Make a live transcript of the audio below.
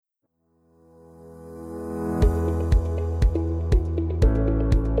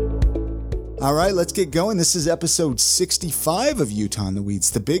All right, let's get going. This is episode 65 of Utah in the Weeds,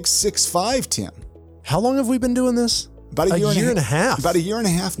 the big 6-5, Tim. How long have we been doing this? About a year and a half. About a year and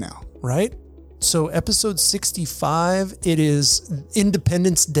a half now. Right? So episode 65, it is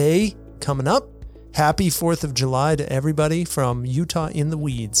Independence Day coming up. Happy 4th of July to everybody from Utah in the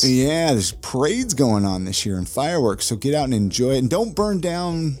Weeds. Yeah, there's parades going on this year and fireworks, so get out and enjoy it. And don't burn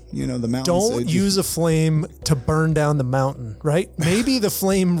down, the mountains. Don't use a flame to burn down the mountain, right? Maybe the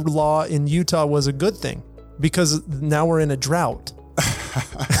flame law in Utah was a good thing because now we're in a drought.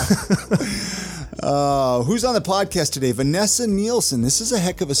 Who's on the podcast today? Vanessa Nielsen. This is a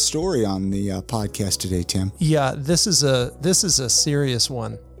heck of a story on the podcast today, Tim. Yeah, this is a serious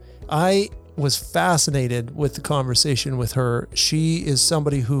one. I was fascinated with the conversation with her. She is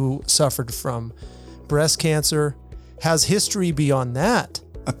somebody who suffered from breast cancer, has history beyond that.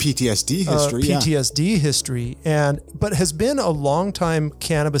 A PTSD history. PTSD history, but has been a longtime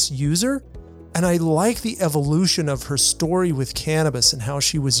cannabis user. And I like the evolution of her story with cannabis and how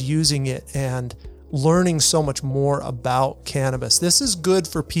she was using it and learning so much more about cannabis. This is good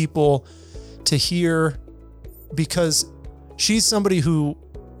for people to hear because she's somebody who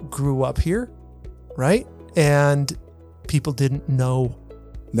grew up here, right? And people didn't know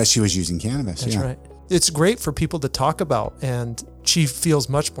that she was using cannabis. That's right. It's great for people to talk about, and she feels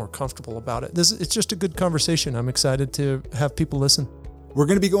much more comfortable about it. It's just a good conversation. I'm excited to have people listen. We're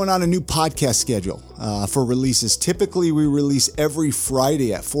going to be going on a new podcast schedule for releases. Typically, we release every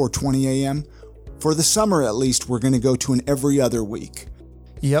Friday at 4:20 a.m. For the summer, at least, we're going to go to an every other week.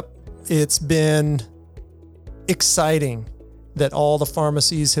 Yep. It's been exciting that all the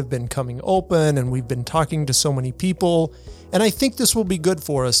pharmacies have been coming open and we've been talking to so many people. And I think this will be good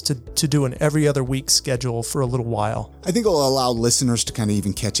for us to do an every other week schedule for a little while. I think it'll allow listeners to kind of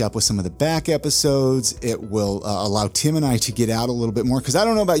even catch up with some of the back episodes. It will allow Tim and I to get out a little bit more. Because I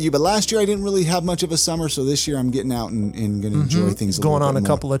don't know about you, but last year I didn't really have much of a summer. So this year I'm getting out and going to enjoy things a little bit more. Going on a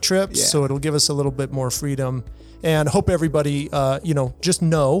couple of trips. Yeah. So it'll give us a little bit more freedom. And hope everybody, just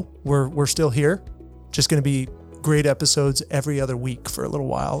know we're still here. Just going to be great episodes every other week for a little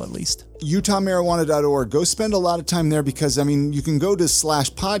while at least. UtahMarijuana.org. Go spend a lot of time there because, you can go to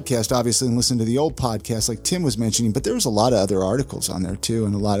 /podcast, obviously, and listen to the old podcast like Tim was mentioning, but there's a lot of other articles on there too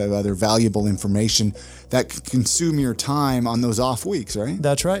and a lot of other valuable information that could consume your time on those off weeks, right?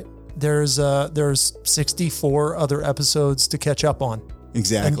 That's right. There's 64 other episodes to catch up on.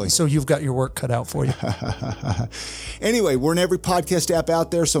 Exactly. And so you've got your work cut out for you. Anyway, we're in every podcast app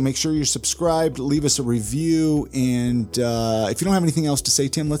out there, so make sure you're subscribed, leave us a review, and if you don't have anything else to say,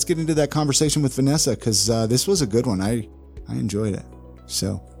 Tim, let's get into that conversation with Vanessa, because this was a good one. I enjoyed it.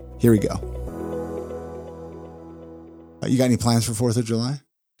 So here we go. You got any plans for 4th of July?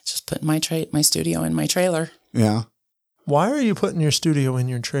 Just putting my studio in my trailer. Yeah. Why are you putting your studio in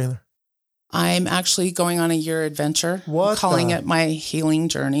your trailer? I'm actually going on a year adventure. What? Calling it my healing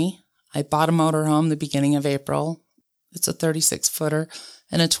journey. I bought a motorhome the beginning of April. It's a 36-footer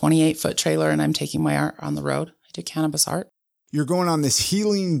and a 28-foot trailer, and I'm taking my art on the road. I do cannabis art. You're going on this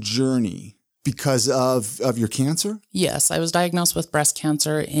healing journey because of your cancer? Yes, I was diagnosed with breast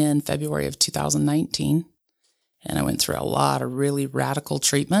cancer in February of 2019, and I went through a lot of really radical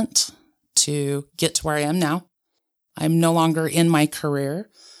treatment to get to where I am now. I'm no longer in my career.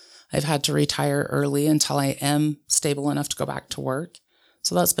 I've had to retire early until I am stable enough to go back to work.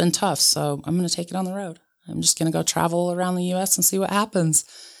 So that's been tough. So I'm going to take it on the road. I'm just going to go travel around the U.S. and see what happens.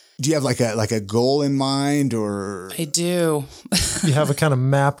 Do you have like a goal in mind or? I do. You have it kind of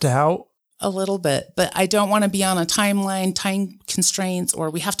mapped out? A little bit, but I don't want to be on a timeline, time constraints, or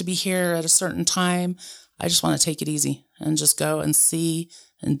we have to be here at a certain time. I just want to take it easy and just go and see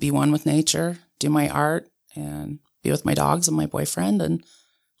and be one with nature, do my art and be with my dogs and my boyfriend and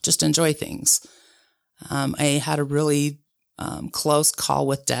just enjoy things. I had a really close call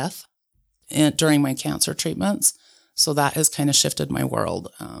with death during my cancer treatments. So that has kind of shifted my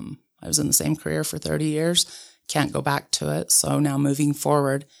world. I was in the same career for 30 years, can't go back to it. So now moving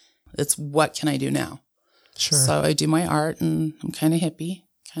forward, it's what can I do now? Sure. So I do my art and I'm kind of hippie,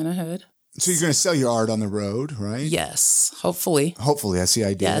 kind of hood. So you're going to sell your art on the road, right? Yes, hopefully. Hopefully, that's the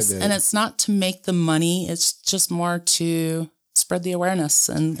idea. Yes, and it's not to make the money. It's just more to spread the awareness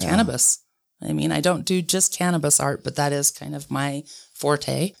and cannabis. I mean, I don't do just cannabis art, but that is kind of my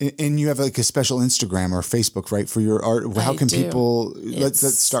forte. And you have like a special Instagram or Facebook, right, for your art? How can people, let's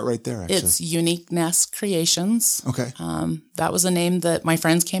start right there, actually. It's Uniqueness Creations. Okay. That was a name that my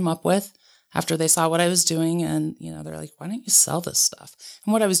friends came up with after they saw what I was doing. And, they're like, why don't you sell this stuff?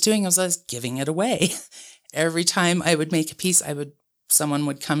 And what I was doing was I was giving it away. Every time I would make a piece, someone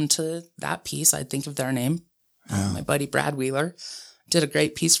would come to that piece. I'd think of their name. My buddy Brad Wheeler did a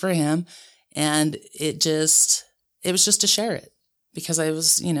great piece for him. And it was just to share it because I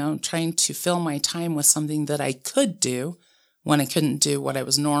was, trying to fill my time with something that I could do when I couldn't do what I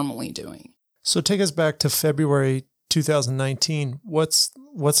was normally doing. So take us back to February 2019.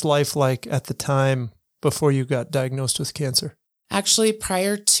 What's life like at the time before you got diagnosed with cancer? Actually,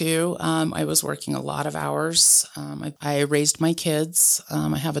 prior to, I was working a lot of hours. I raised my kids.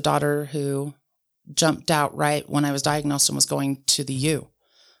 I have a daughter who jumped out right when I was diagnosed and was going to the U.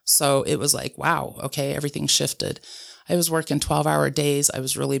 So it was like, wow, okay, everything shifted. I was working 12-hour days. I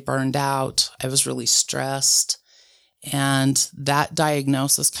was really burned out. I was really stressed. And that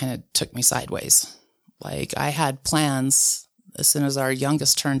diagnosis kind of took me sideways. Like I had plans as soon as our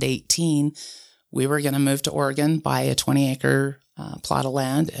youngest turned 18, we were going to move to Oregon, buy a 20-acre plot of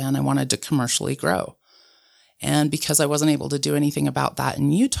land, and I wanted to commercially grow. And because I wasn't able to do anything about that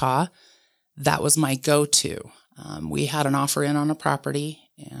in Utah, that was my go-to. We had an offer in on a property,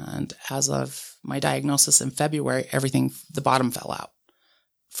 and as of my diagnosis in February, the bottom fell out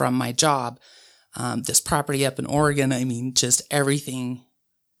from my job. This property up in Oregon, just everything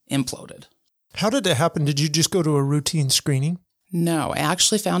imploded. How did it happen? Did you just go to a routine screening? No, I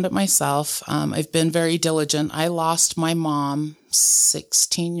actually found it myself. I've been very diligent. I lost my mom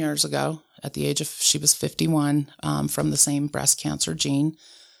 16 years ago at the age of, she was 51, from the same breast cancer gene.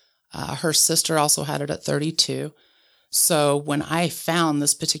 Her sister also had it at 32. So when I found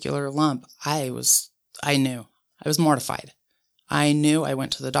this particular lump, I knew. I was mortified. I knew. I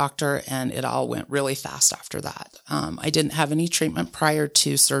went to the doctor and it all went really fast after that. I didn't have any treatment prior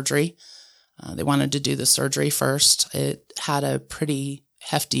to surgery. They wanted to do the surgery first. It had a pretty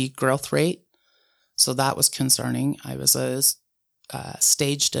hefty growth rate, so that was concerning. I was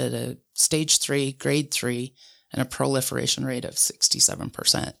staged at a stage 3, grade 3, and a proliferation rate of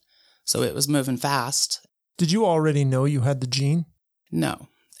 67%. So it was moving fast. Did you already know you had the gene? No.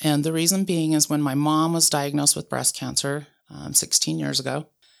 And the reason being is when my mom was diagnosed with breast cancer 16 years ago,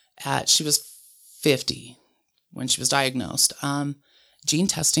 she was 50 when she was diagnosed. Gene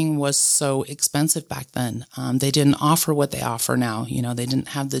testing was so expensive back then. They didn't offer what they offer now. They didn't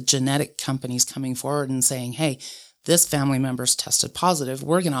have the genetic companies coming forward and saying, hey, this family member's tested positive.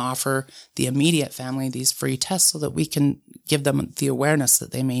 We're going to offer the immediate family these free tests so that we can give them the awareness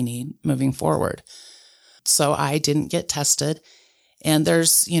that they may need moving forward. So I didn't get tested. And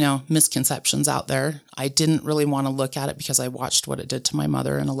there's, misconceptions out there. I didn't really want to look at it because I watched what it did to my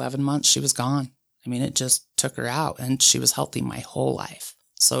mother in 11 months. She was gone. It just took her out and she was healthy my whole life.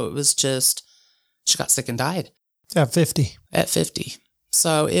 So it was just, she got sick and died. At 50. At 50.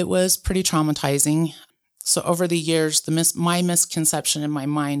 So it was pretty traumatizing. So over the years, my misconception in my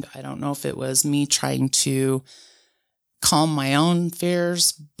mind, I don't know if it was me trying to calm my own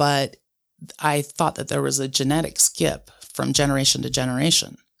fears, but I thought that there was a genetic skip from generation to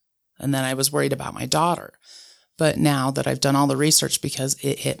generation. And then I was worried about my daughter. But now that I've done all the research because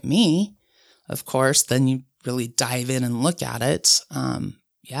it hit me, of course, then you really dive in and look at it.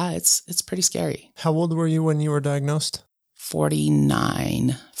 It's pretty scary. How old were you when you were diagnosed?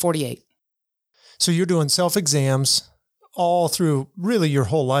 48. So you're doing self-exams all through really your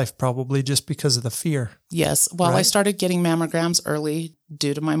whole life, probably just because of the fear. Yes. Well, right? I started getting mammograms early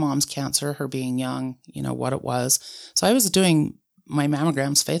due to my mom's cancer, her being young, what it was. So I was doing my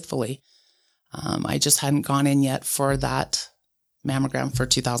mammograms faithfully. I just hadn't gone in yet for that mammogram for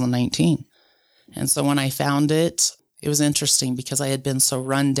 2019. And so when I found it, it was interesting because I had been so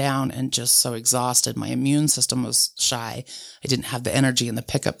run down and just so exhausted. My immune system was shy. I didn't have the energy and the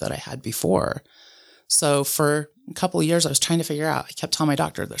pickup that I had before. So for a couple of years, I was trying to figure out, I kept telling my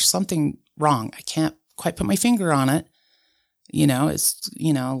doctor, there's something wrong. I can't quite put my finger on it. It's,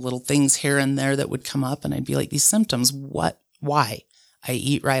 little things here and there that would come up and I'd be like, these symptoms, what, why? I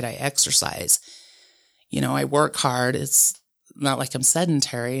eat right. I exercise. I work hard. It's not like I'm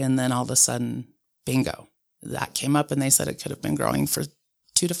sedentary. And then all of a sudden, bingo, that came up and they said it could have been growing for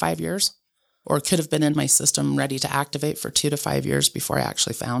 2 to 5 years, or it could have been in my system ready to activate for 2 to 5 years before I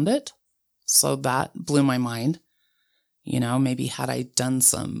actually found it. So that blew my mind. Maybe had I done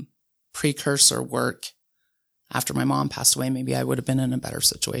some precursor work after my mom passed away, maybe I would have been in a better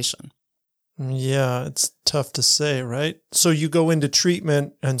situation. Yeah, it's tough to say, right? So you go into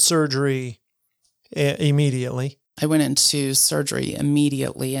treatment and surgery immediately. I went into surgery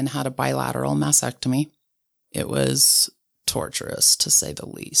immediately and had a bilateral mastectomy. It was torturous, to say the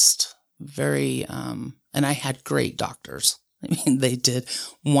least. Very, and I had great doctors. They did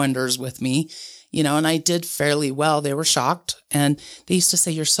wonders with me, and I did fairly well. They were shocked. And they used to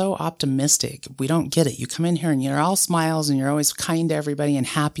say, you're so optimistic. We don't get it. You come in here and you're all smiles and you're always kind to everybody and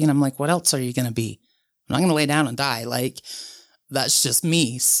happy. And I'm like, what else are you going to be? I'm not going to lay down and die. Like, that's just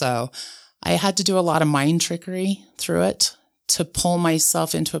me. So I had to do a lot of mind trickery through it to pull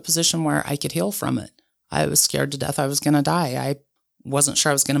myself into a position where I could heal from it. I was scared to death I was going to die. I wasn't sure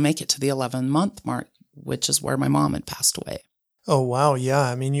I was going to make it to the 11-month mark, which is where my mom had passed away. Oh, wow. Yeah.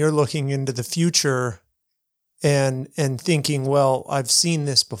 I mean, you're looking into the future and thinking, well, I've seen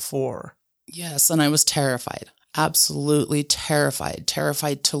this before. Yes. And I was terrified, absolutely terrified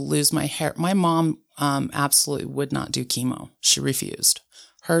to lose my hair. My mom absolutely would not do chemo. She refused.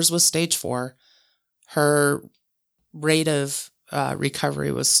 Hers was stage 4. Her rate of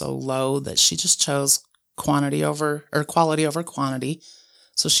recovery was so low that she just chose quality over quantity.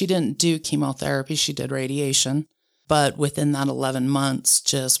 So she didn't do chemotherapy. She did radiation. But within that 11 months,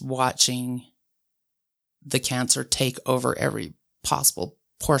 just watching the cancer take over every possible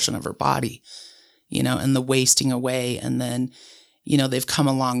portion of her body, and the wasting away. And then, they've come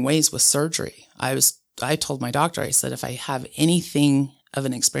a long ways with surgery. I told my doctor, I said, if I have anything of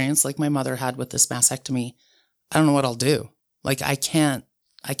an experience like my mother had with this mastectomy, I don't know what I'll do. Like, I can't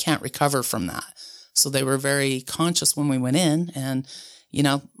recover from that. So they were very conscious when we went in, and,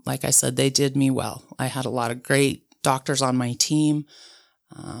 like I said, they did me well. I had a lot of great doctors on my team.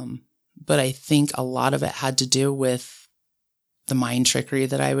 But I think a lot of it had to do with the mind trickery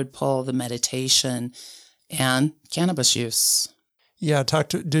that I would pull, the meditation, and cannabis use. Yeah.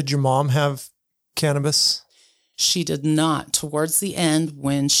 Did your mom have cannabis? She did not. Towards the end,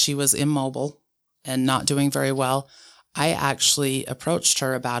 when she was immobile and not doing very well, I actually approached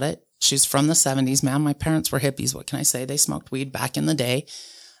her about it. She's from the 70s, man. My parents were hippies. What can I say? They smoked weed back in the day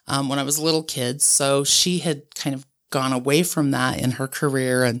when I was a little kid. So she had kind of gone away from that in her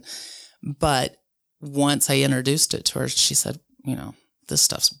career. But once I introduced it to her, she said, this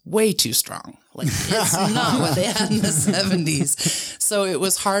stuff's way too strong. Like, it's not what they had in the 70s. So it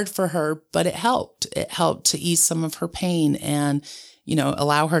was hard for her, but it helped. It helped to ease some of her pain and,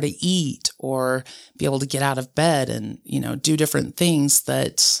 allow her to eat or be able to get out of bed and, do different things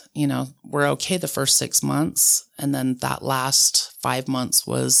that, were okay the first 6 months. And then that last 5 months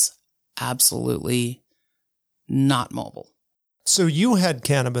was absolutely not mobile. So you had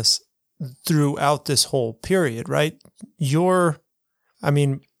cannabis throughout this whole period, right?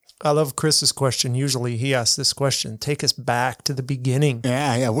 I love Chris's question. Usually he asks this question, take us back to the beginning.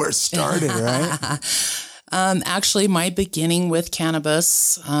 Yeah, where it started, right? Actually, my beginning with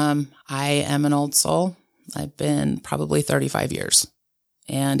cannabis, I am an old soul. I've been probably 35 years.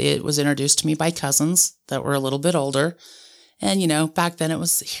 And it was introduced to me by cousins that were a little bit older. And, back then it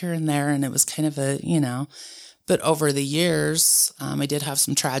was here and there, and it was kind of but over the years, I did have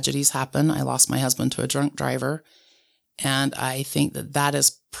some tragedies happen. I lost my husband to a drunk driver. And I think that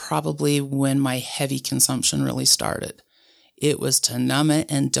is probably when my heavy consumption really started. It was to numb it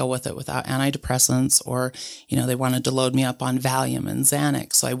and deal with it without antidepressants, or, they wanted to load me up on Valium and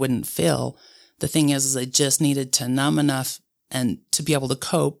Xanax so I wouldn't feel. The thing is I just needed to numb enough and to be able to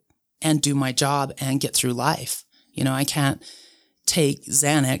cope and do my job and get through life. I can't take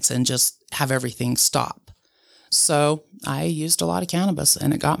Xanax and just have everything stop. So I used a lot of cannabis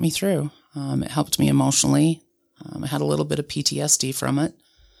and it got me through. It helped me emotionally. I had a little bit of PTSD from it,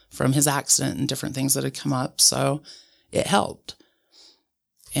 from his accident and different things that had come up. So it helped.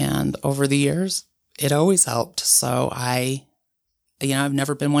 And over the years, it always helped. So I've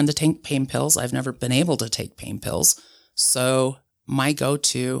never been one to take pain pills. I've never been able to take pain pills. So my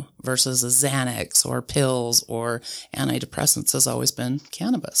go-to versus a Xanax or pills or antidepressants has always been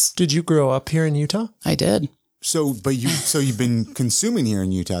cannabis. Did you grow up here in Utah? I did. So you've been consuming here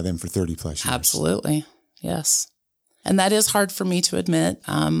in Utah then for 30 plus years? Absolutely. Yes. And that is hard for me to admit.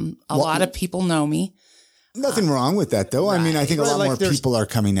 A lot of people know me. Nothing wrong with that, though. Right. I think a lot more people are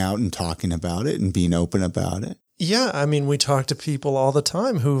coming out and talking about it and being open about it. Yeah. We talk to people all the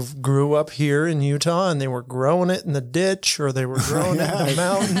time who grew up here in Utah and they were growing it in the ditch or they were growing it in the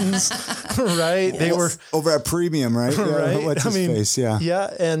mountains, right? Yes. They were over at Premium, right? Right. Yeah, what's his face? Yeah.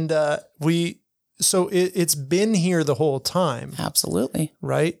 Yeah. And so it's been here the whole time. Absolutely.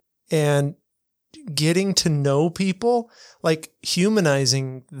 Right. And getting to know people, like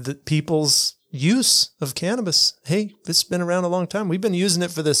humanizing the people's use of cannabis. Hey, it's been around a long time. We've been using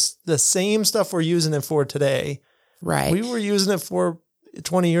it for the same stuff we're using it for today. Right. We were using it for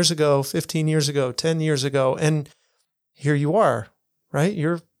 20 years ago, 15 years ago, 10 years ago. And here you are, right?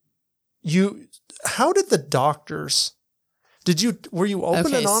 How did the doctors, were you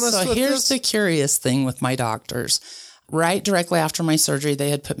open and honest with this? So here's the curious thing with my doctors. Right directly after my surgery, they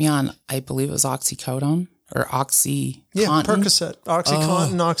had put me on, I believe it was oxycodone or Oxycontin. Yeah, Percocet,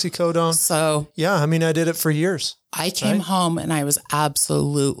 Oxycontin, Oxycodone. So yeah, I did it for years. I came home and I was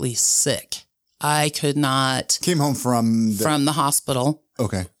absolutely sick. I could not. Came home from the hospital.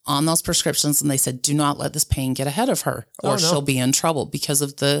 Okay. on those prescriptions. And they said, do not let this pain get ahead of her or she'll be in trouble because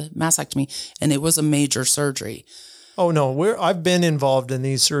of the mastectomy. And it was a major surgery. Oh no, I've been involved in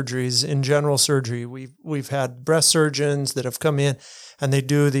these surgeries, in general surgery. We've had breast surgeons that have come in and they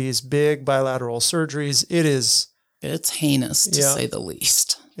do these big bilateral surgeries. It's heinous to say the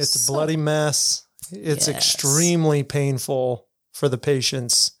least. It's a bloody mess. It's extremely painful for the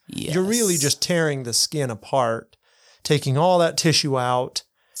patients. Yes. You're really just tearing the skin apart, taking all that tissue out,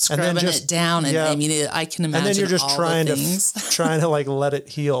 scrubbing and then just, it down. And I mean, I can imagine. And then you're just all trying to like let it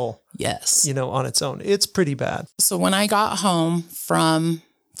heal. Yes. On its own. It's pretty bad. So when I got home from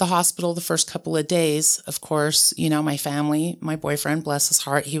the hospital the first couple of days, of course, my family, my boyfriend, bless his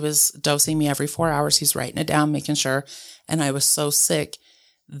heart, he was dosing me every 4 hours. He's writing it down, making sure. And I was so sick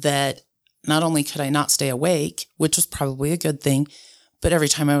that not only could I not stay awake, which was probably a good thing, but every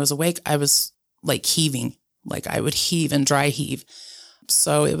time I was awake, I was like heaving, like I would heave and dry heave.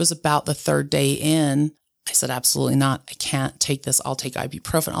 So it was about the third day in, I said, absolutely not. I can't take this. I'll take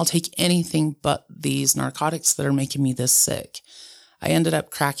ibuprofen. I'll take anything but these narcotics that are making me this sick. I ended up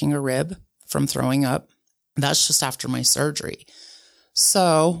cracking a rib from throwing up. That's just after my surgery.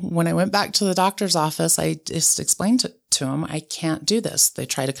 So when I went back to the doctor's office, I just explained to him, I can't do this. They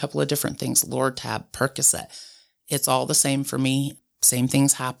tried a couple of different things, Lortab, Percocet. It's all the same for me. Same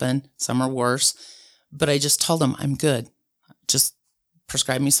things happen. Some are worse. But I just told him, I'm good. Just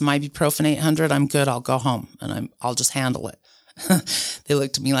prescribe me some ibuprofen 800. I'm good. I'll go home and I'll just handle it. They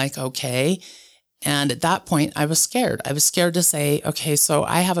looked at me like, okay. And at that point, I was scared. I was scared to say, okay, so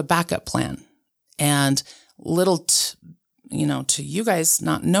I have a backup plan. And to you guys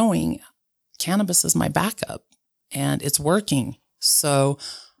not knowing, cannabis is my backup and it's working. So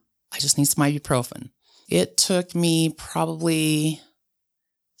I just need some ibuprofen. It took me probably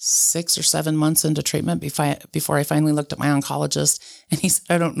 6 or 7 months into treatment before I finally looked at my oncologist and he said,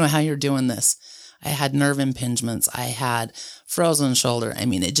 I don't know how you're doing this. I had nerve impingements. I had frozen shoulder. I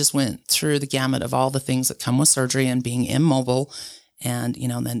mean, it just went through the gamut of all the things that come with surgery and being immobile and,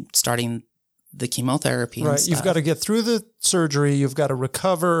 then starting the chemotherapy. Right. You've got to get through the surgery. You've got to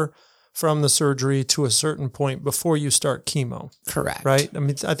recover from the surgery to a certain point before you start chemo. Correct. Right. I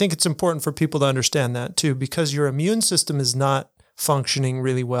mean, I think it's important for people to understand that too, because your immune system is not functioning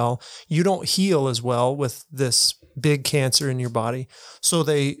really well. You don't heal as well with this big cancer in your body. So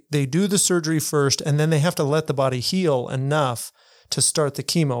they do the surgery first, and then they have to let the body heal enough to start the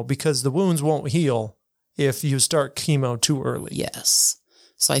chemo because the wounds won't heal if you start chemo too early. Yes.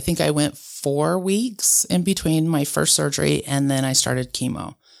 So I think I went 4 weeks in between my first surgery and then I started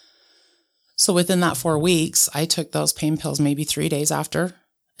chemo. So within that 4 weeks, I took those pain pills maybe 3 days after,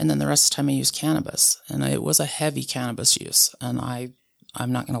 and then the rest of the time I used cannabis. And it was a heavy cannabis use. And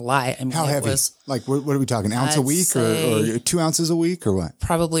I'm not going to lie. I mean, how heavy? Like, what are we talking? Ounce a week or 2 ounces a week or what?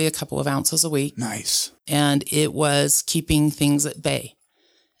 Probably a couple of ounces a week. Nice. And it was keeping things at bay.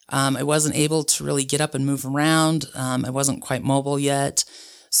 I wasn't able to really get up and move around. I wasn't quite mobile yet.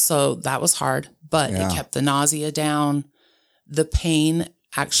 So that was hard, but it kept the nausea down. The pain,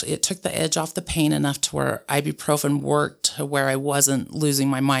 actually, it took the edge off the pain enough to where ibuprofen worked to where I wasn't losing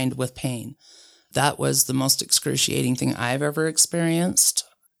my mind with pain. That was the most excruciating thing I've ever experienced.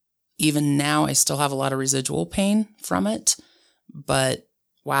 Even now, I still have a lot of residual pain from it, but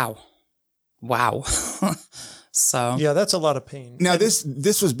wow. So yeah, that's a lot of pain. Now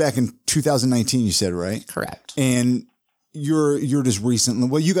this was back in 2019, you said, right? Correct. And you're just recently,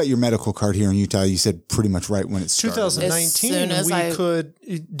 well, you got your medical card here in Utah. You said pretty much right when it started.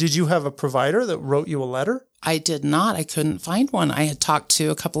 2019, did you have a provider that wrote you a letter? I did not. I couldn't find one. I had talked to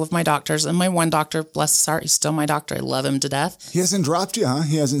a couple of my doctors, and my one doctor, bless his heart, he's still my doctor. I love him to death. He hasn't dropped you, huh?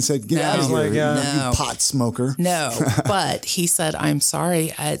 He hasn't said, get out of here, you pot smoker. No, but he said, I'm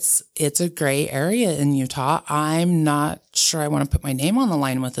sorry. It's a gray area in Utah. I'm not sure I want to put my name on the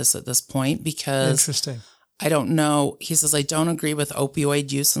line with this at this point because interesting. I don't know. He says, I don't agree with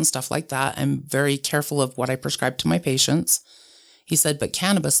opioid use and stuff like that. I'm very careful of what I prescribe to my patients. He said, but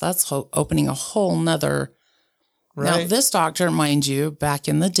cannabis, that's opening a whole nother. Right. Now, this doctor, mind you, back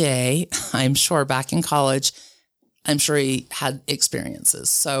in the day, I'm sure back in college, I'm sure he had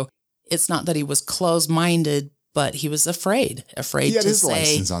experiences. So it's not that he was closed-minded, but he was afraid he had to his say,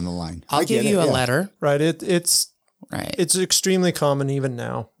 license on the line. I'll give you a letter. Right. It's extremely common even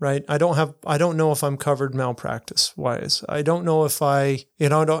now, right? I don't know if I'm covered malpractice wise. I don't know if I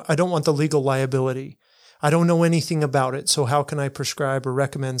don't want the legal liability. I don't know anything about it. So how can I prescribe or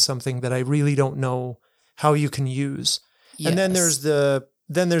recommend something that I really don't know how you can use? Yes. And then there's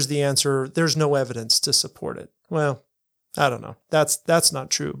the answer. There's no evidence to support it. Well, I don't know. That's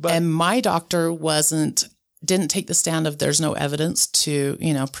not true. But and my doctor wasn't didn't take the stand of there's no evidence to,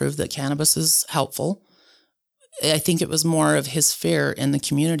 prove that cannabis is helpful. I think it was more of his fear in the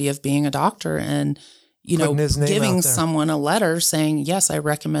community of being a doctor and, giving someone a letter saying, yes, I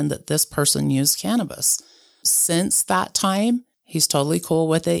recommend that this person use cannabis. Since that time, he's totally cool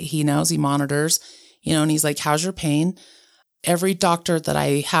with it. He knows, he monitors, and he's like, how's your pain? Every doctor that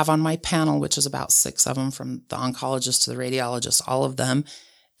I have on my panel, which is about 6 of them, from the oncologist to the radiologist, all of them,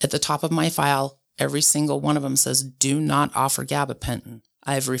 at the top of my file, every single one of them says, do not offer gabapentin.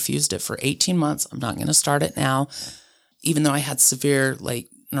 I've refused it for 18 months. I'm not going to start it now, even though I had severe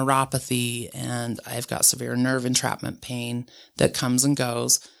neuropathy and I've got severe nerve entrapment pain that comes and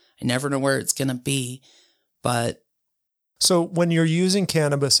goes. I never know where it's going to be, but. So when you're using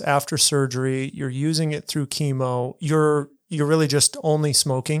cannabis after surgery, you're using it through chemo, you're really just only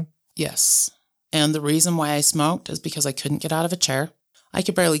smoking? Yes. And the reason why I smoked is because I couldn't get out of a chair. I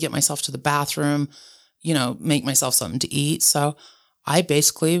could barely get myself to the bathroom, make myself something to eat. So I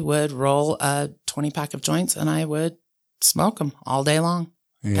basically would roll a 20-pack of joints and I would smoke them all day long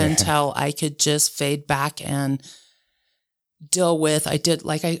until I could just fade back and deal with,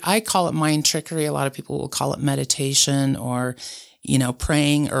 I call it mind trickery. A lot of people will call it meditation or,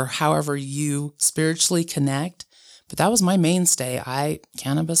 praying or however you spiritually connect. But that was my mainstay.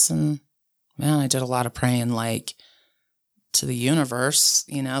 Cannabis and, man, I did a lot of praying to the universe.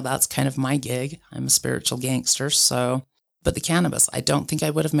 That's kind of my gig. I'm a spiritual gangster. So, but the cannabis, I don't think I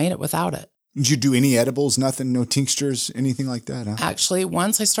would have made it without it. Did you do any edibles, nothing, no tinctures, anything like that? Huh? Actually,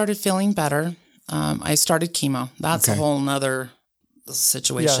 once I started feeling better, I started chemo. That's a whole nother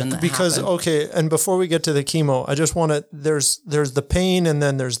situation. Yeah, because, happened. And before we get to the chemo, I just want to, there's the pain and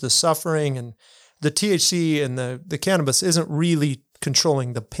then there's the suffering, and the THC and the cannabis isn't really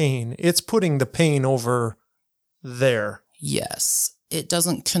controlling the pain. It's putting the pain over there. Yes. It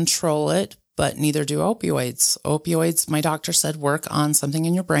doesn't control it, but neither do opioids. Opioids, my doctor said, work on something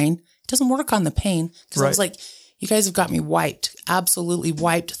in your brain. It doesn't work on the pain. Because I was like, you guys have got me wiped, absolutely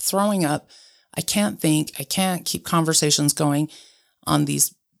wiped, throwing up. I can't think. I can't keep conversations going on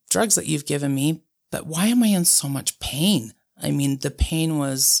these drugs that you've given me. But why am I in so much pain? I mean, the pain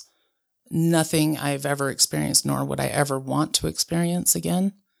was nothing I've ever experienced, nor would I ever want to experience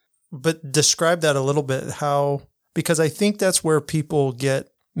again. But describe that a little bit, because I think that's where people get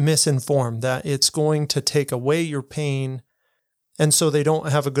misinformed, that it's going to take away your pain, and so they don't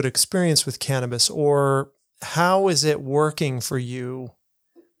have a good experience with cannabis. Or how is it working for you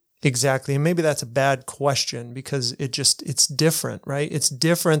exactly? And maybe that's a bad question because it's different, right? It's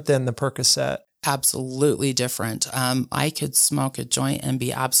different than the Percocet. Absolutely different. I could smoke a joint and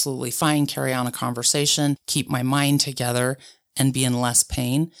be absolutely fine, carry on a conversation, keep my mind together, and be in less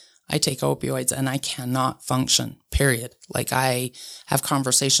pain. I take opioids and I cannot function, period. I have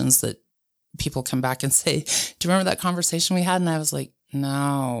conversations that people come back and say, do you remember that conversation we had? And I was like,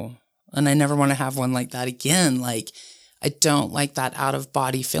 no. And I never want to have one like that again. I don't like that out of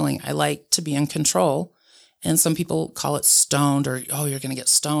body feeling. I like to be in control. And some people call it stoned or, oh, you're going to get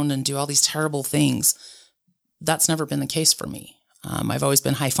stoned and do all these terrible things. That's never been the case for me. I've always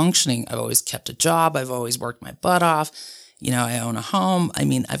been high functioning. I've always kept a job. I've always worked my butt off. I own a home. I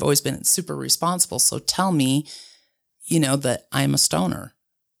mean, I've always been super responsible. So tell me, that I'm a stoner.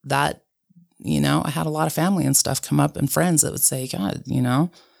 That, I had a lot of family and stuff come up and friends that would say, God,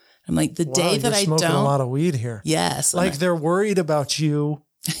 I'm like, the day that I don't. You're smoking a lot of weed here. Yes. They're worried about you.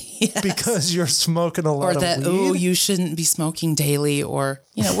 Yes. Because you're smoking a lot of weed. Or that, you shouldn't be smoking daily, or,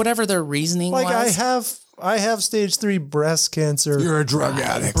 whatever their reasoning was. I have stage 3 breast cancer. You're a drug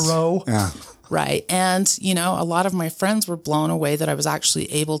addict, bro. Yeah. Right. And, a lot of my friends were blown away that I was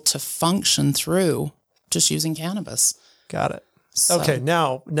actually able to function through just using cannabis. Got it. So, okay.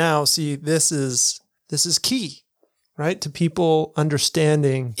 Now, see, this is key, right? To people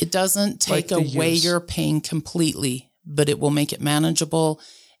understanding. It doesn't take away your pain completely, but it will make it manageable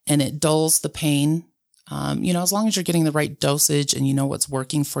and it dulls the pain. As long as you're getting the right dosage and you know what's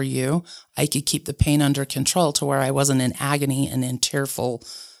working for you, I could keep the pain under control to where I wasn't in agony and in tearful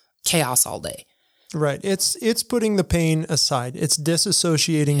chaos all day. Right. It's putting the pain aside. It's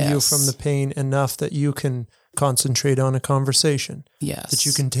disassociating you from the pain enough that you can concentrate on a conversation. Yes. That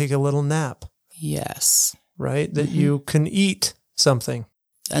you can take a little nap. Yes. Right. That you can eat something.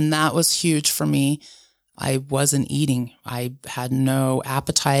 And that was huge for me. I wasn't eating. I had no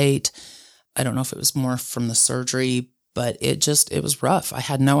appetite. I don't know if it was more from the surgery, but it was rough. I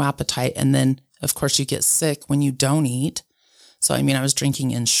had no appetite. And then, of course, you get sick when you don't eat. So, I was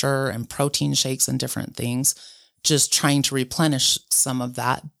drinking Ensure and protein shakes and different things, just trying to replenish some of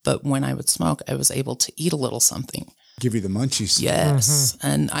that. But when I would smoke, I was able to eat a little something. Give you the munchies. Yes. Mm-hmm.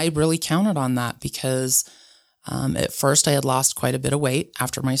 And I really counted on that because At first, I had lost quite a bit of weight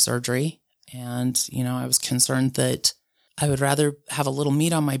after my surgery. And, I was concerned that I would rather have a little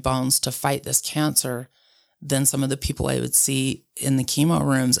meat on my bones to fight this cancer than some of the people I would see in the chemo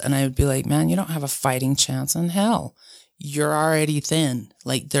rooms. And I would be like, man, you don't have a fighting chance in hell. You're already thin.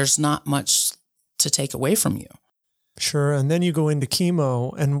 Like, there's not much to take away from you. Sure. And then you go into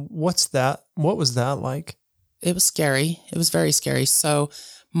chemo. And what was that like? It was scary. It was very scary. So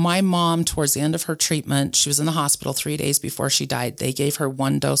my mom, towards the end of her treatment, she was in the hospital 3 days before she died. They gave her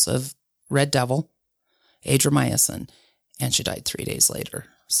 1 dose of Red Devil, adriamycin, and she died 3 days later.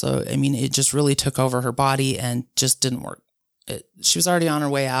 So, it just really took over her body and just didn't work. She was already on her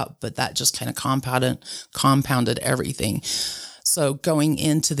way out, but that just kind of compounded everything. So going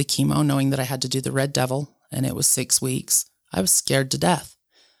into the chemo, knowing that I had to do the Red Devil, and it was 6 weeks, I was scared to death.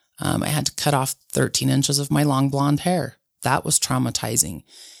 I had to cut off 13 inches of my long blonde hair. That was traumatizing.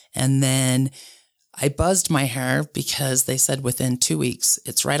 And then I buzzed my hair because they said within 2 weeks,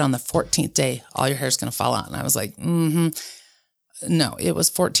 it's right on the 14th day, all your hair is going to fall out. And I was like, No, it was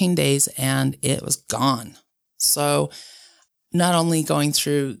 14 days and it was gone. So not only going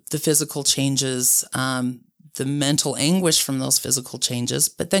through the physical changes, the mental anguish from those physical changes,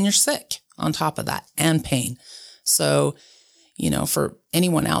 but then you're sick on top of that and pain. So, for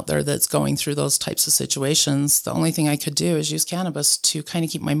anyone out there that's going through those types of situations, the only thing I could do is use cannabis to kind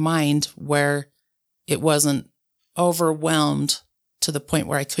of keep my mind where it wasn't overwhelmed to the point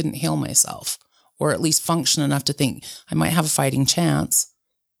where I couldn't heal myself, or at least function enough to think I might have a fighting chance,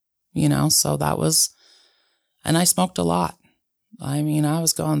 so that was, and I smoked a lot. I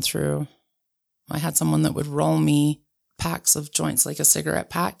was going through, I had someone that would roll me packs of joints, like a cigarette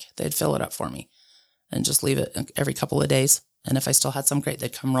pack. They'd fill it up for me and just leave it every couple of days. And if I still had some, great,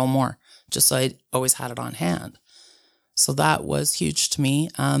 they'd come roll more, just so I always had it on hand. So that was huge to me.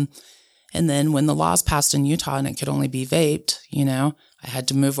 And then when the laws passed in Utah and it could only be vaped, I had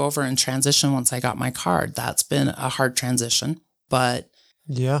to move over and transition once I got my card. That's been a hard transition, but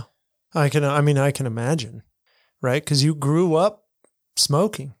yeah, I can imagine, right? Because you grew up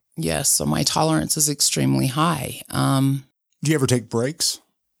smoking. Yes. So my tolerance is extremely high. Do you ever take breaks?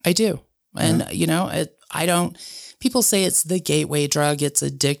 I do. And, people say it's the gateway drug. It's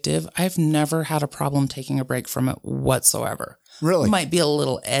addictive. I've never had a problem taking a break from it whatsoever. Really? It might be a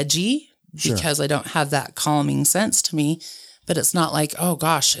little edgy because I don't have that calming sense to me, but it's not like, oh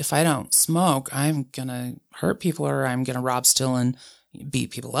gosh, if I don't smoke, I'm going to hurt people or I'm going to rob, steal, and beat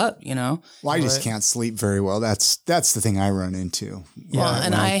people up, Well, I just can't sleep very well. That's the thing I run into. Well,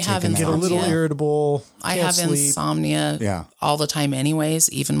 and I have get a little irritable. I have insomnia all the time anyways,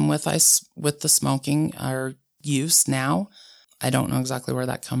 even with the smoking or use now. I don't know exactly where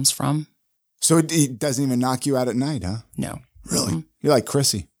that comes from. So it doesn't even knock you out at night, huh? No. Really? Mm-hmm. You're like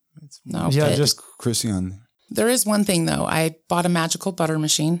Chrissy. No. Yeah, just Chrissy on there. There is one thing, though. I bought a magical butter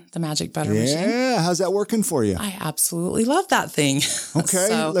machine, the magic butter machine. Yeah, how's that working for you? I absolutely love that thing. Okay,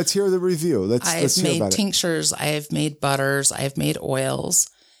 So let's hear the review. Let's hear about it. I've made tinctures, I have made butters, I have made oils.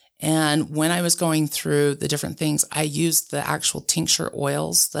 And when I was going through the different things, I used the actual tincture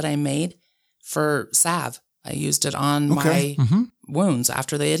oils that I made for salve. I used it on my wounds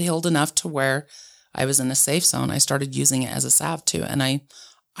after they had healed enough to where I was in a safe zone. I started using it as a salve too. And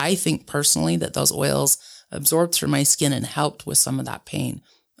I think personally that those oils absorbed through my skin and helped with some of that pain,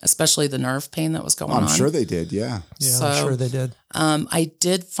 especially the nerve pain that was going on. I'm sure they did, yeah. Yeah, so, I'm sure they did. I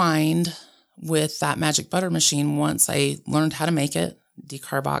did find with that magic butter machine, once I learned how to make it,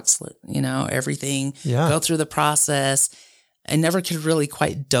 decarbox, everything, go through the process. I never could really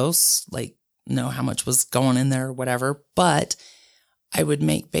quite dose, know how much was going in there or whatever, but I would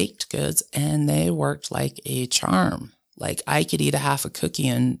make baked goods and they worked like a charm. Like I could eat a half a cookie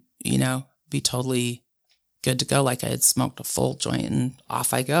and, be totally good to go. Like I had smoked a full joint and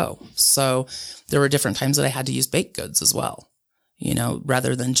off I go. So there were different times that I had to use baked goods as well.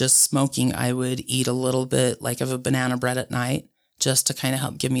 Rather than just smoking, I would eat a little bit like of a banana bread at night just to kind of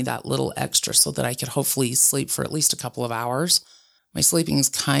help give me that little extra so that I could hopefully sleep for at least a couple of hours. My sleeping's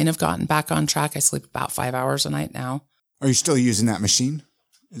kind of gotten back on track. I sleep about 5 hours a night now. Are you still using that machine?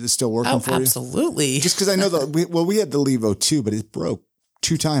 Is it still working for you? Absolutely. Just because I know we had the Levo too, but it broke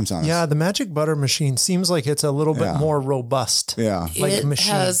 2 times on us. Yeah, the magic butter machine seems like it's a little bit more robust. Yeah. Like a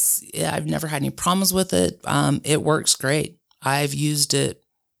machine. I've never had any problems with it. It works great. I've used it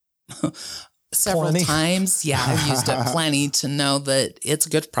several times. Yeah, I've used it plenty to know that it's a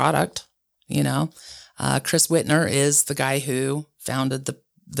good product. Chris Whitner is the guy who founded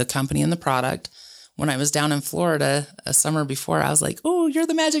the company and the product. When I was down in Florida a summer before, I was like, oh, you're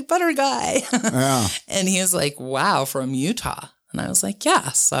the magic butter guy. Yeah. And he was like, wow, from Utah. And I was like,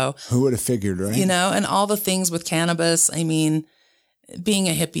 yeah. So who would have figured, right? And all the things with cannabis, I mean, being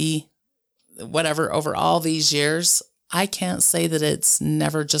a hippie, whatever, over all these years, I can't say that it's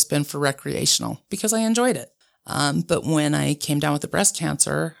never just been for recreational because I enjoyed it. But when I came down with the breast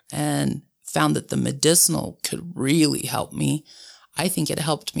cancer and found that the medicinal could really help me, I think it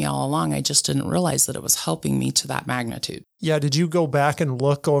helped me all along. I just didn't realize that it was helping me to that magnitude. Yeah. Did you go back and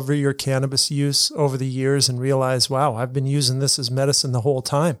look over your cannabis use over the years and realize, wow, I've been using this as medicine the whole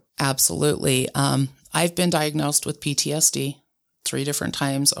time? Absolutely. I've been diagnosed with PTSD 3 different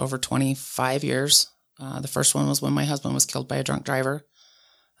times over 25 years. The first one was when my husband was killed by a drunk driver.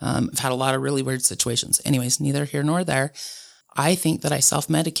 I've had a lot of really weird situations. Anyways, neither here nor there. I think that I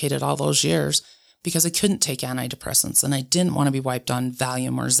self-medicated all those years because I couldn't take antidepressants and I didn't want to be wiped on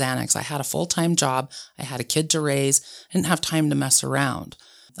Valium or Xanax. I had a full-time job. I had a kid to raise. I didn't have time to mess around.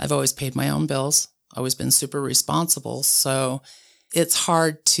 I've always paid my own bills, always been super responsible. So it's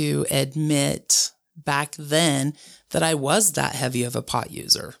hard to admit back then that I was that heavy of a pot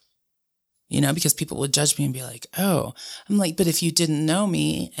user, because people would judge me and be like, oh, I'm like, but if you didn't know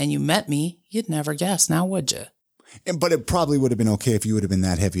me and you met me, you'd never guess now, would you? But it probably would have been okay if you would have been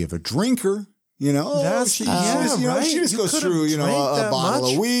that heavy of a drinker. She just goes through, a bottle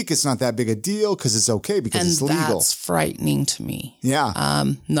a week. It's not that big a deal because it's okay because it's legal. And that's frightening to me. Yeah.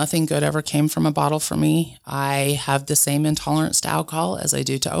 Nothing good ever came from a bottle for me. I have the same intolerance to alcohol as I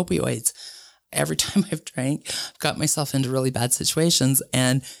do to opioids. Every time I've drank, I've got myself into really bad situations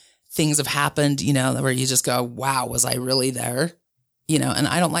and things have happened, where you just go, wow, was I really there? And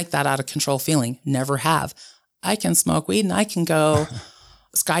I don't like that out of control feeling. Never have. I can smoke weed and I can go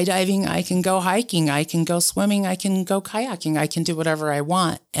skydiving, I can go hiking, I can go swimming, I can go kayaking, I can do whatever I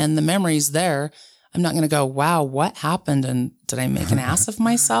want. And the memory's there. I'm not going to go, wow, what happened? And did I make an ass of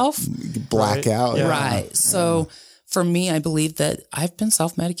myself? Black out. Yeah. Right. So for me, I believe that I've been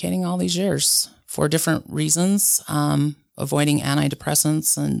self-medicating all these years for different reasons, avoiding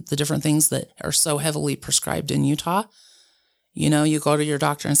antidepressants and the different things that are so heavily prescribed in Utah. You go to your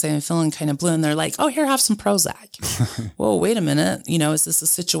doctor and say, I'm feeling kind of blue. And they're like, oh, here, have some Prozac. Well, wait a minute. Is this a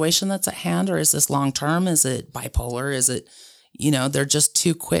situation that's at hand or is this long-term? Is it bipolar? Is it, they're just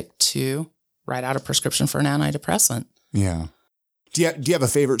too quick to write out a prescription for an antidepressant. Yeah. Do you have a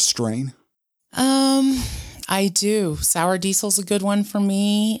favorite strain? I do. Sour Diesel's a good one for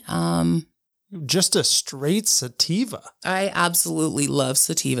me. Just a straight sativa. I absolutely love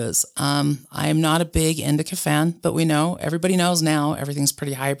sativas. I'm not a big indica fan, but everybody knows now everything's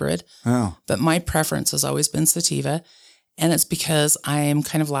pretty hybrid. Oh. But my preference has always been sativa. And it's because I'm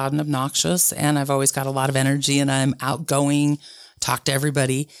kind of loud and obnoxious and I've always got a lot of energy and I'm outgoing, talk to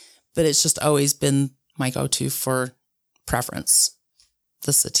everybody. But it's just always been my go-to for preference.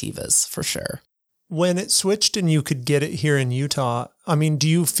 The sativas, for sure. When it switched and you could get it here in Utah, do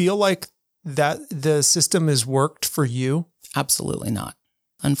you feel like that the system has worked for you? Absolutely not,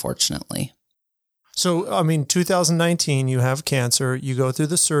 unfortunately. So, 2019, you have cancer, you go through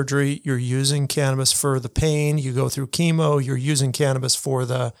the surgery, you're using cannabis for the pain, you go through chemo, you're using cannabis for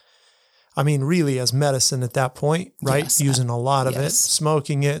really as medicine at that point, right? Yes, using a lot of it, yes.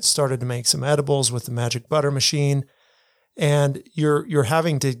 smoking it, started to make some edibles with the magic butter machine, and you're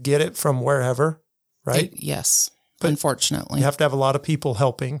having to get it from wherever, right? Yes, but unfortunately. You have to have a lot of people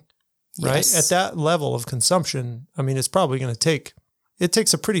helping. Right. Yes. At that level of consumption, it's probably going to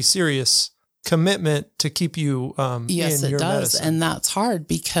takes a pretty serious commitment to keep you yes, in your it does. medicine. And that's hard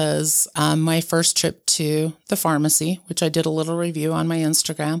because my first trip to the pharmacy, which I did a little review on my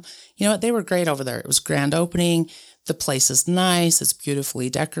Instagram, they were great over there. It was grand opening. The place is nice. It's beautifully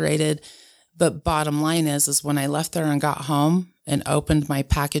decorated. But bottom line is when I left there and got home and opened my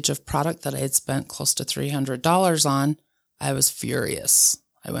package of product that I had spent close to $300 on, I was furious.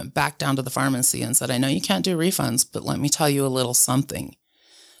 I went back down to the pharmacy and said, I know you can't do refunds, but let me tell you a little something.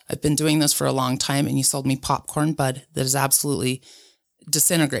 I've been doing this for a long time and you sold me popcorn bud that is absolutely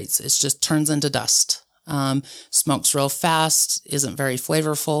disintegrates. It just turns into dust. Smokes real fast, isn't very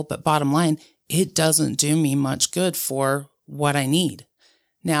flavorful, but bottom line, it doesn't do me much good for what I need.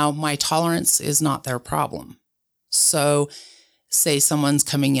 Now, my tolerance is not their problem. So say someone's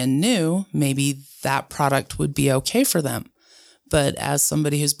coming in new, maybe that product would be okay for them. But as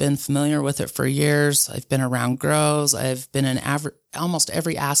somebody who's been familiar with it for years, I've been around grows, I've been in almost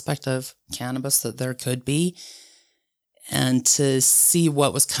every aspect of cannabis that there could be. And to see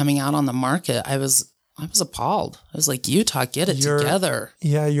what was coming out on the market, I was appalled. I was like, Utah, get it together.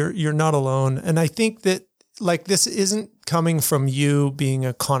 Yeah, you're not alone. And I think that this isn't coming from you being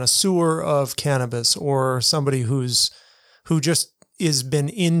a connoisseur of cannabis or somebody who just has been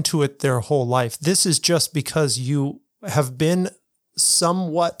into it their whole life. This is just because you have been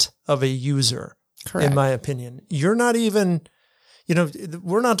somewhat of a user, Correct. in my opinion. You're not even,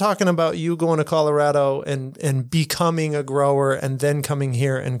 we're not talking about you going to Colorado and becoming a grower and then coming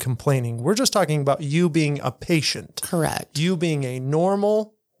here and complaining. We're just talking about you being a patient. Correct. You being a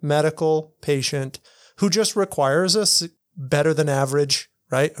normal medical patient who just requires a better than average,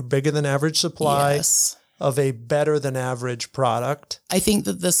 right? A bigger than average supply. Yes. Of a better than average product. I think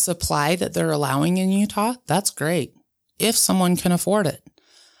that the supply that they're allowing in Utah, that's great if someone can afford it.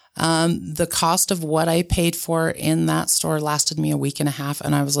 The cost of what I paid for in that store lasted me a week and a half.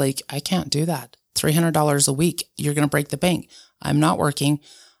 And I was like, I can't do that. $300 a week. You're going to break the bank. I'm not working.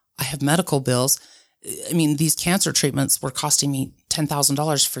 I have medical bills. I mean, these cancer treatments were costing me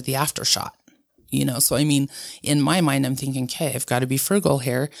 $10,000 for the aftershoot, So, I mean, in my mind, I'm thinking, okay, I've got to be frugal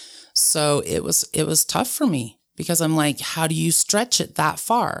here. So it was tough for me because I'm like, how do you stretch it that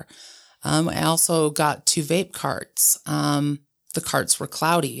far? I also got 2 vape carts. The carts were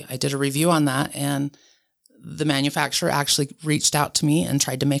cloudy. I did a review on that, and the manufacturer actually reached out to me and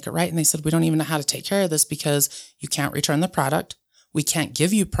tried to make it right. And they said, we don't even know how to take care of this because you can't return the product. We can't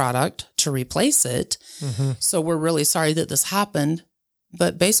give you product to replace it. Mm-hmm. So we're really sorry that this happened,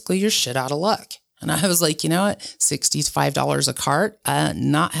 but basically you're shit out of luck. And I was like, you know what, $65 a cart,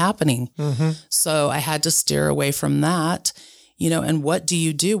 not happening. Mm-hmm. So I had to steer away from that, and what do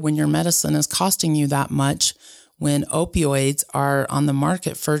you do when your medicine is costing you that much when opioids are on the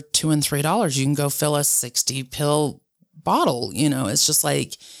market for $2 and $3? You can go fill a 60 pill bottle, it's just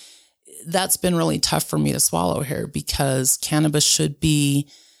like, that's been really tough for me to swallow here because cannabis should be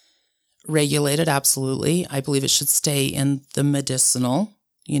regulated. Absolutely. I believe it should stay in the medicinal,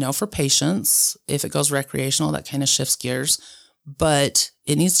 for patients. If it goes recreational, that kind of shifts gears, but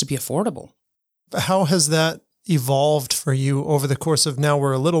it needs to be affordable. How has that evolved for you over the course of now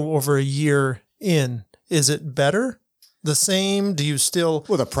we're a little over a year in? Is it better? The same? Do you still?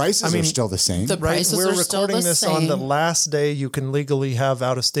 Well, the prices are still the same. The prices We're are still the recording this same. on the last day you can legally have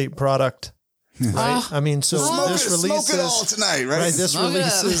out-of-state product. Right. Oh, this releases smoke it all tonight, right? This Smoke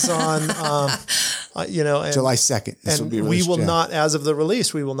releases on, and July 2nd. This will be released, we will not, as of the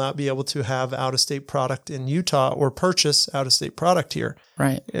release, we will not be able to have out-of-state product in Utah or purchase out-of-state product here.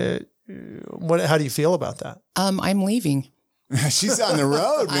 Right. How do you feel about that? I'm leaving. She's on the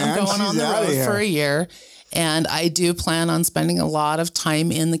road, man. I'm going She's on the outta road here. for a year. And I do plan on spending a lot of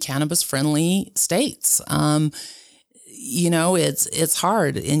time in the cannabis-friendly states. It's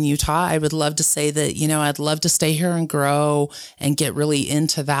hard in Utah. I would love to say that, I'd love to stay here and grow and get really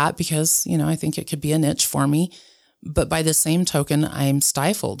into that because, I think it could be a niche for me. But by the same token, I'm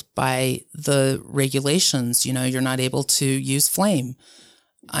stifled by the regulations. You're not able to use flame.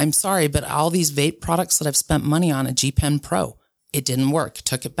 I'm sorry, but all these vape products that I've spent money on, a G Pen Pro, it didn't work.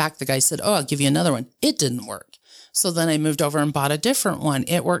 Took it back. The guy said, I'll give you another one. It didn't work. So then I moved over and bought a different one.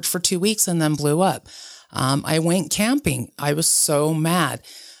 It worked for 2 weeks and then blew up. I went camping. I was so mad.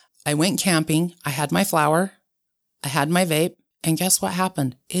 I went camping. I had my flower. I had my vape. And guess what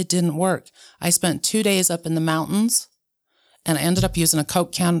happened? It didn't work. I spent 2 days up in the mountains and I ended up using a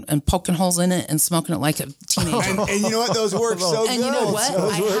Coke can and poking holes in it and smoking it like a teenager. And you know what? Those work so good. And you know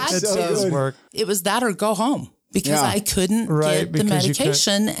what? It was that or go home. Because I couldn't get the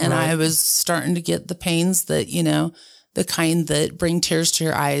medication and I was starting to get the pains that, the kind that bring tears to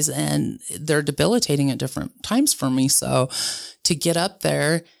your eyes and they're debilitating at different times for me. So to get up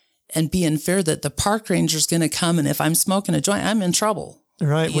there and be in fear that the park ranger's going to come and if I'm smoking a joint, I'm in trouble.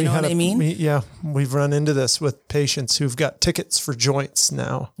 Right. You know what I mean? We've run into this with patients who've got tickets for joints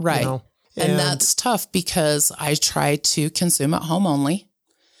now. Right. And that's tough because I try to consume at home only.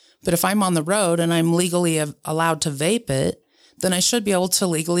 But if I'm on the road and I'm legally allowed to vape it, then I should be able to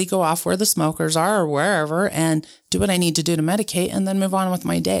legally go off where the smokers are or wherever and do what I need to do to medicate and then move on with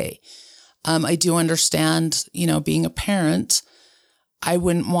my day. I do understand, being a parent, I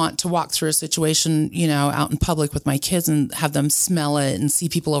wouldn't want to walk through a situation, out in public with my kids and have them smell it and see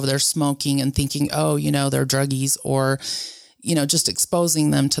people over there smoking and thinking, they're druggies or, just exposing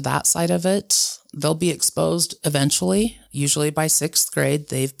them to that side of it. They'll be exposed eventually. Usually by 6th grade,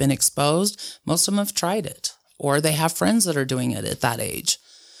 they've been exposed. Most of them have tried it or they have friends that are doing it at that age.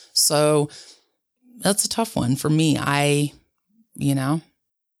 So that's a tough one for me.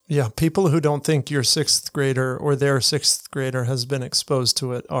 Yeah, people who don't think your 6th grader or their 6th grader has been exposed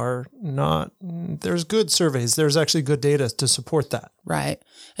to it are not, there's good surveys. There's actually good data to support that. Right.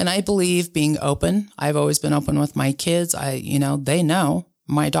 And I believe being open. I've always been open with my kids. They know.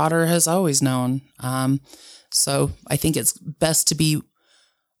 My daughter has always known. So I think it's best to be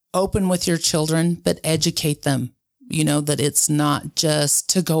open with your children, but educate them. that it's not just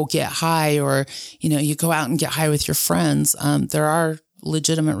to go get high or, you go out and get high with your friends. There are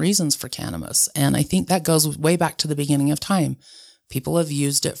legitimate reasons for cannabis. And I think that goes way back to the beginning of time. People have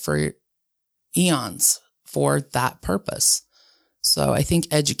used it for eons for that purpose. So I think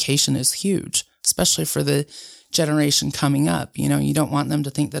education is huge, especially for the generation coming up. You don't want them to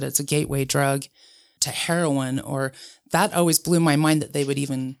think that it's a gateway drug to heroin, or that always blew my mind that they would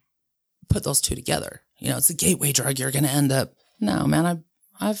even put those two together. It's a gateway drug. You're going to end up. No, man,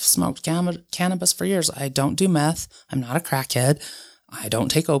 I've smoked cannabis for years. I don't do meth. I'm not a crackhead. I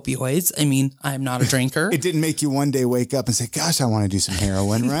don't take opioids. I'm not a drinker. It didn't make you one day wake up and say, gosh, I want to do some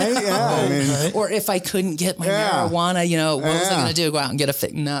heroin, right? Yeah. Right. Or if I couldn't get my marijuana, what was I going to do? Go out and get a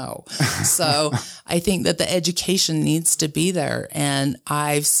fix? No. So I think that the education needs to be there. And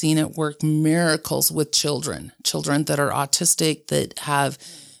I've seen it work miracles with children that are autistic, that have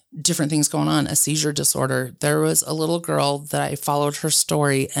different things going on, a seizure disorder. There was a little girl that I followed her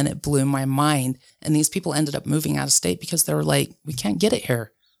story and it blew my mind. And these people ended up moving out of state because they were like, we can't get it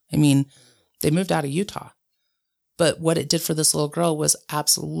here. They moved out of Utah. But what it did for this little girl was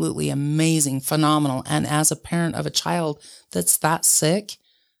absolutely amazing, phenomenal. And as a parent of a child that's that sick,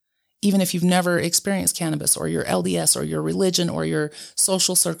 even if you've never experienced cannabis or your LDS or your religion or your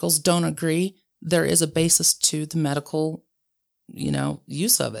social circles don't agree, there is a basis to the medical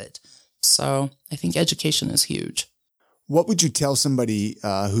use of it. So I think education is huge. What would you tell somebody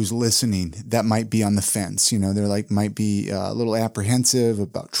who's listening that might be on the fence? They're might be a little apprehensive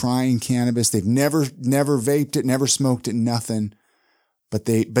about trying cannabis. They've never vaped it, never smoked it, nothing, but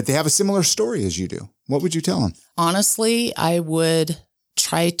they have a similar story as you do. What would you tell them? Honestly, I would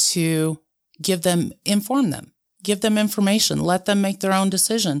try to inform them, give them information, let them make their own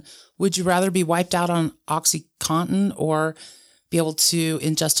decision. Would you rather be wiped out on OxyContin or be able to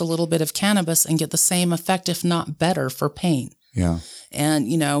ingest a little bit of cannabis and get the same effect, if not better, for pain? Yeah. And,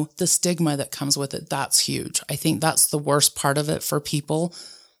 the stigma that comes with it, that's huge. I think that's the worst part of it for people.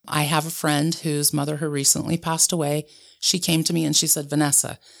 I have a friend whose mother who recently passed away. She came to me and she said,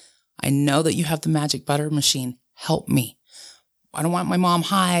 Vanessa, I know that you have the magic butter machine. Help me. I don't want my mom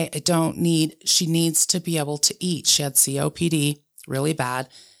high. She needs to be able to eat. She had COPD really bad.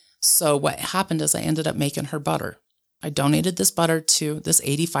 So what happened is I ended up making her butter. I donated this butter to this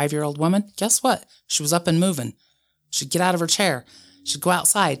 85-year-old woman. Guess what? She was up and moving. She'd get out of her chair. She'd go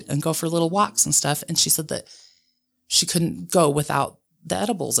outside and go for little walks and stuff. And she said that she couldn't go without the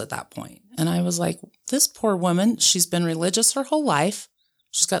edibles at that point. And I was like, this poor woman, she's been religious her whole life.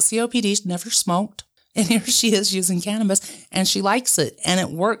 She's got COPD, she's never smoked. And here she is using cannabis and she likes it and it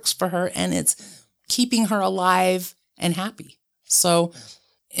works for her and it's keeping her alive and happy. So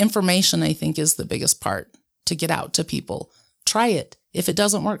information, I think, is the biggest part. To get out to people. Try it. If it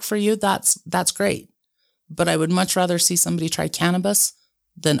doesn't work for you, that's great. But I would much rather see somebody try cannabis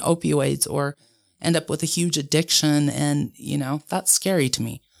than opioids or end up with a huge addiction. And, that's scary to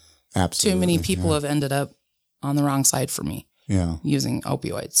me. Absolutely. Too many people have ended up on the wrong side for me. Yeah. Using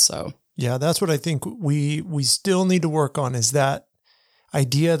opioids. So yeah, that's what I think we still need to work on, is that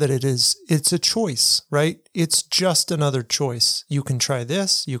idea that it's a choice, right? It's just another choice. You can try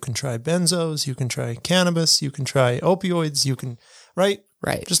this, you can try benzos, you can try cannabis, you can try opioids, right?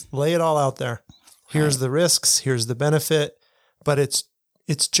 Right. Just lay it all out there. Here's the risks, here's the benefit, but it's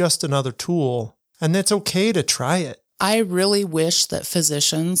just another tool, and it's okay to try it. I really wish that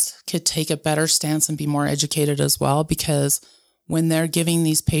physicians could take a better stance and be more educated as well, because when they're giving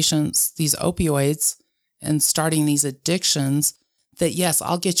these patients these opioids and starting these addictions, that yes,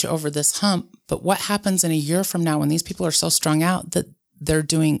 I'll get you over this hump, but what happens in a year from now when these people are so strung out that they're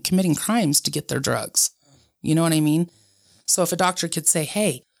committing crimes to get their drugs? You know what I mean? So if a doctor could say,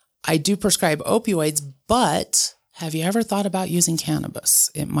 hey, I do prescribe opioids, but have you ever thought about using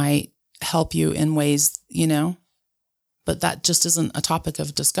cannabis? It might help you in ways, but that just isn't a topic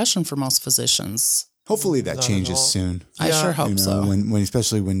of discussion for most physicians. Hopefully that changes soon. I sure hope so.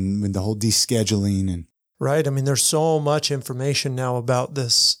 Especially when the whole descheduling and right. There's so much information now about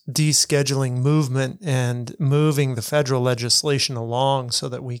this descheduling movement and moving the federal legislation along so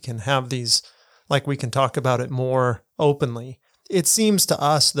that we can have these, we can talk about it more openly. It seems to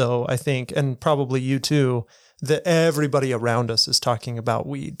us, though, I think, and probably you too, that everybody around us is talking about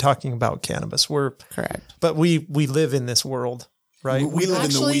weed, talking about cannabis. We're correct. But we live in this world, right? We live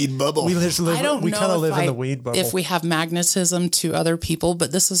in the weed bubble. We kind of live in the weed bubble. If we have magnetism to other people,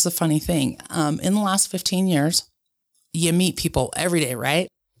 but this is the funny thing. In the last 15 years, you meet people every day, right?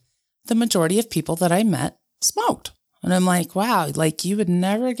 The majority of people that I met smoked. And I'm like, wow, you would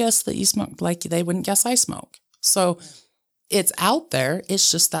never guess that you smoke. They wouldn't guess I smoke. So it's out there.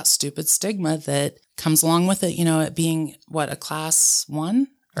 It's just that stupid stigma that comes along with it, it being a class 1?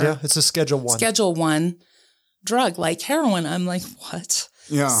 Yeah, it's a Schedule 1. Schedule 1 drug like heroin. I'm like, what?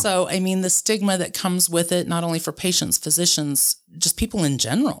 Yeah. So, the stigma that comes with it, not only for patients, physicians, just people in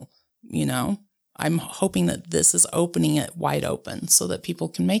general, I'm hoping that this is opening it wide open so that people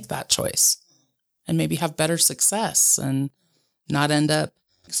can make that choice and maybe have better success and not end up,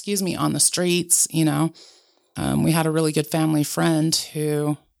 on the streets. We had a really good family friend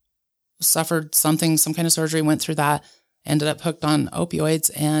who suffered some kind of surgery, went through that, ended up hooked on opioids,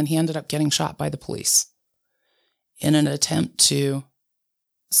 and he ended up getting shot by the police in an attempt to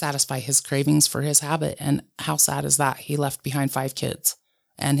satisfy his cravings for his habit. And how sad is that? He left behind 5 kids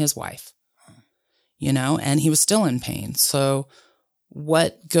and his wife, and he was still in pain. So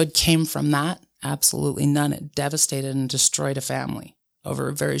what good came from that? Absolutely none. It devastated and destroyed a family over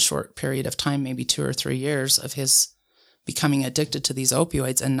a very short period of time, maybe 2 or 3 years of his becoming addicted to these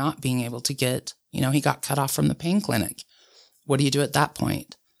opioids and not being able to get, he got cut off from the pain clinic. What do you do at that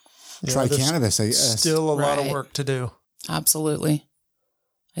point? Try cannabis, I guess. Still a lot of work to do. Absolutely.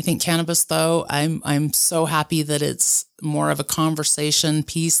 I think cannabis, though, I'm so happy that it's more of a conversation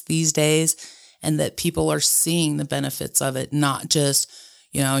piece these days and that people are seeing the benefits of it, not just,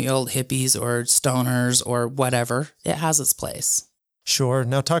 your old hippies or stoners or whatever. It has its place. Sure.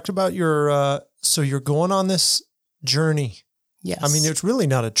 Now talk about so you're going on this journey. Yes. It's really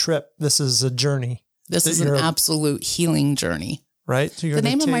not a trip. This is a journey. This is an absolute healing journey. Right? So the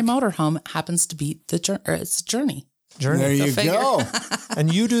name of my motorhome happens to be it's Journey. There you go.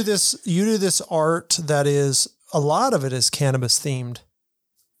 And you do this art that is, a lot of it is cannabis themed.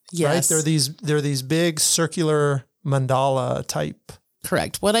 Yes. Right? They're these big circular mandala type.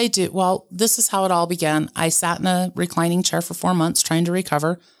 Correct. What I do, this is how it all began. I sat in a reclining chair for 4 months trying to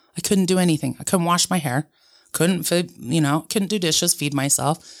recover. I couldn't do anything. I couldn't wash my hair. Couldn't do dishes, feed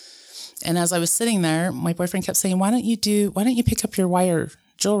myself. And as I was sitting there, my boyfriend kept saying, why don't you pick up your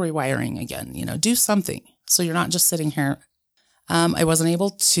jewelry wiring again? Do something. So you're not just sitting here. I wasn't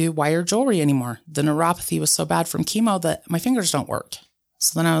able to wire jewelry anymore. The neuropathy was so bad from chemo that my fingers don't work.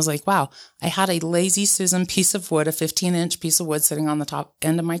 So then I was like, wow, I had a Lazy Susan piece of wood, a 15-inch piece of wood sitting on the top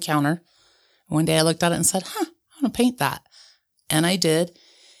end of my counter. One day I looked at it and said, I want to paint that. And I did.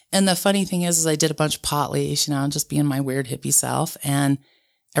 And the funny thing is I did a bunch of pot leaves, just being my weird hippie self. And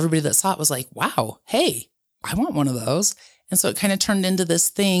everybody that saw it was like, wow, hey, I want one of those. And so it kind of turned into this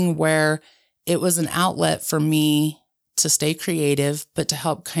thing where it was an outlet for me to stay creative, but to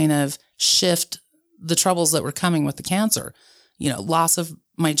help kind of shift the troubles that were coming with the cancer. Loss of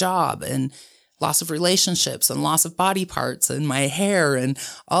my job and loss of relationships and loss of body parts and my hair and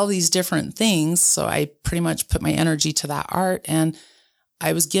all these different things. So I pretty much put my energy to that art and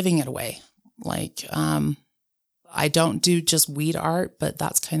I was giving it away. I don't do just weed art, but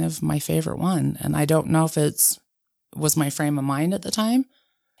that's kind of my favorite one. And I don't know if was my frame of mind at the time.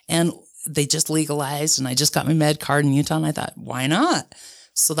 And they just legalized and I just got my med card in Utah and I thought, why not?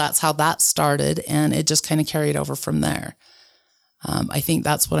 So that's how that started. And it just kind of carried over from there. I think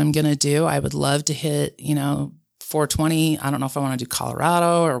that's what I'm going to do. I would love to hit, 420. I don't know if I want to do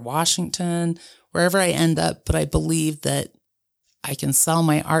Colorado or Washington, wherever I end up, but I believe that I can sell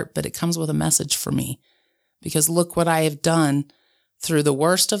my art, but it comes with a message for me because look what I have done through the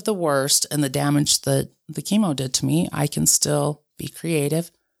worst of the worst and the damage that the chemo did to me. I can still be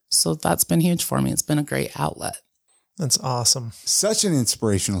creative. So that's been huge for me. It's been a great outlet. That's awesome. Such an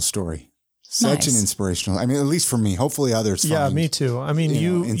inspirational story. Such an inspirational. at least for me. Hopefully others find. Yeah, me too.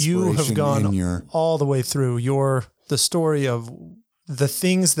 You have gone all the way through the story of the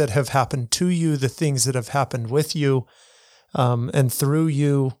things that have happened to you, the things that have happened with you, and through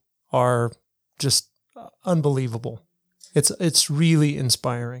you are just unbelievable. It's really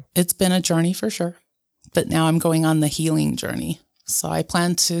inspiring. It's been a journey for sure, but now I'm going on the healing journey. So I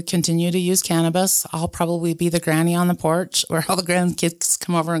plan to continue to use cannabis. I'll probably be the granny on the porch where all the grandkids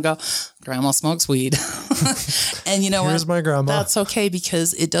come over and go, Grandma smokes weed. And Here's my grandma. That's okay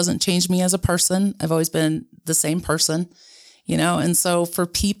because it doesn't change me as a person. I've always been the same person, and so for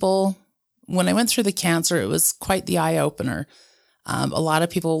people, when I went through the cancer, it was quite the eye opener. A lot of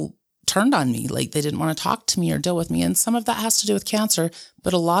people turned on me, like they didn't want to talk to me or deal with me. And some of that has to do with cancer,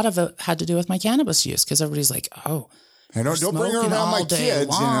 but a lot of it had to do with my cannabis use because everybody's like, oh, hey, don't bring her around my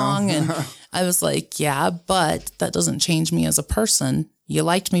kids, And I was like, yeah, but that doesn't change me as a person. You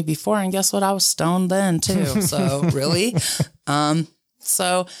liked me before, and guess what? I was stoned then too. So really,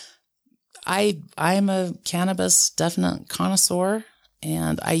 so I'm a cannabis definite connoisseur,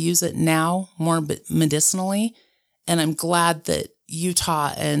 and I use it now more medicinally. And I'm glad that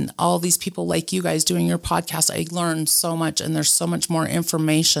Utah and all these people like you guys doing your podcast, I learned so much, and there's so much more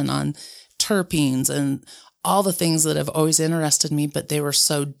information on terpenes and all the things that have always interested me, but they were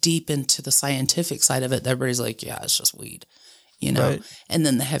so deep into the scientific side of it that everybody's like, yeah, it's just weed, Right. And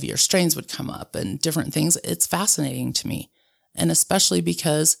then the heavier strains would come up and different things. It's fascinating to me. And especially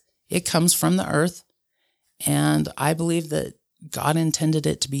because it comes from the earth. And I believe that God intended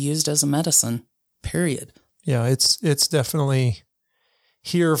it to be used as a medicine, period. Yeah, it's definitely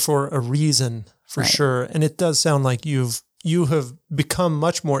here for a reason, for sure. And it does sound like you have become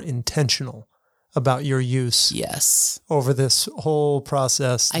much more intentional about your use. Yes. Over this whole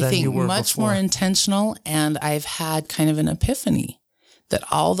process than you were before. I think much more intentional, and I've had kind of an epiphany that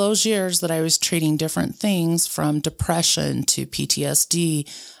all those years that I was treating different things, from depression to PTSD,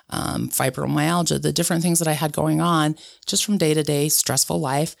 fibromyalgia, the different things that I had going on just from day-to-day stressful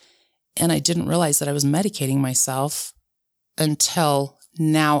life, and I didn't realize that I was medicating myself until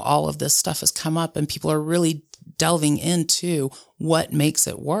now all of this stuff has come up and people are really delving into what makes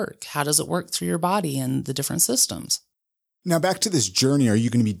it work. How does it work through your body and the different systems? Now, back to this journey, are you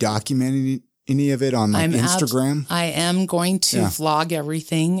going to be documenting any of it on Instagram? I am going to vlog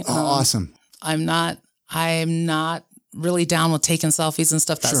everything. Awesome. I'm not really down with taking selfies and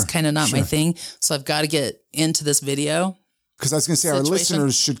stuff. That's kind of not my thing. So I've got to get into this video. Because I was going to say, our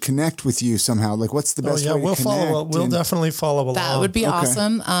listeners should connect with you somehow. Like, what's the best way to connect? We'll definitely follow along. That would be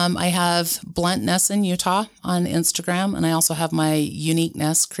awesome. I have Bluntness in Utah on Instagram, and I also have my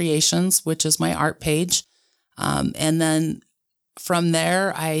Uniqueness Creations, which is my art page. And then from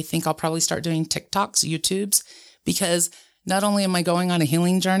there, I think I'll probably start doing TikToks, YouTubes, because not only am I going on a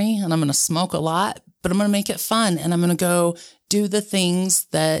healing journey and I'm going to smoke a lot, but I'm going to make it fun, and I'm going to go do the things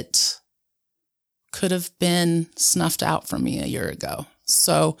that could have been snuffed out from me a year ago.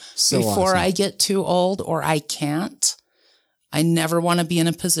 So before I get too old or I can't, I never want to be in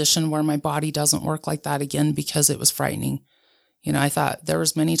a position where my body doesn't work like that again, because it was frightening. I thought there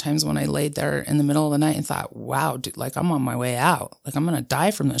was many times when I laid there in the middle of the night and thought, wow, dude, like I'm on my way out. Like I'm going to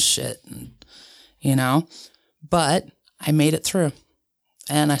die from this shit. And, but I made it through,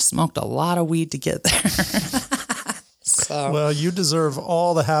 and I smoked a lot of weed to get there. Well, you deserve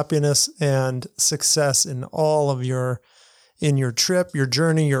all the happiness and success in all of your trip, your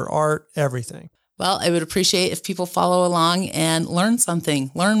journey, your art, everything. Well, I would appreciate if people follow along and learn something,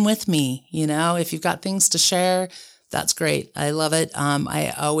 learn with me. If you've got things to share, that's great. I love it.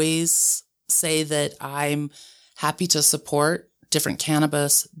 I always say that I'm happy to support different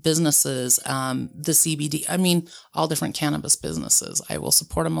cannabis businesses, the CBD, all different cannabis businesses. I will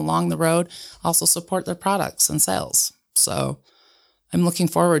support them along the road, also support their products and sales. So I'm looking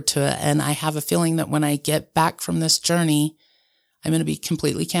forward to it. And I have a feeling that when I get back from this journey, I'm going to be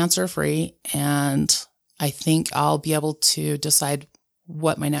completely cancer-free. And I think I'll be able to decide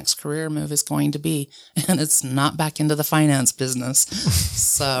what my next career move is going to be. And it's not back into the finance business.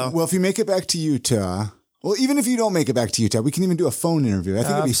 So, well, if you make it back to Utah, well, even if you don't make it back to Utah, we can even do a phone interview. I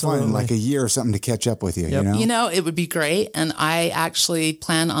think it'd be fun in like a year or something to catch up with you, It would be great. And I actually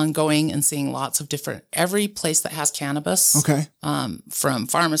plan on going and seeing lots of every place that has cannabis. Okay. From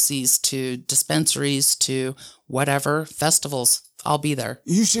pharmacies to dispensaries to whatever, festivals, I'll be there.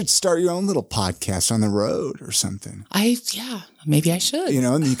 You should start your own little podcast on the road or something. Maybe I should.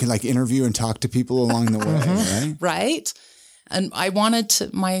 And you can like interview and talk to people along the way, right? Right. And I wanted to,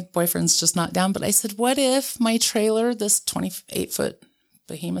 my boyfriend's just not down, but I said, what if my trailer, this 28-foot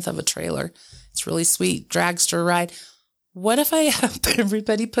behemoth of a trailer, it's really sweet, dragster ride, what if I have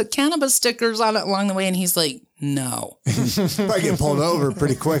everybody put cannabis stickers on it along the way? And he's like, no. Probably get pulled over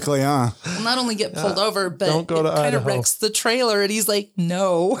pretty quickly, huh? Well, not only get pulled over, but don't go it kind of wrecks the trailer. And he's like,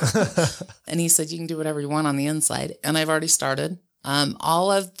 no. And he said, you can do whatever you want on the inside. And I've already started.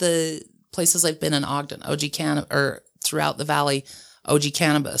 All of the places I've been in Ogden, OG Cannabis, or throughout the valley, OG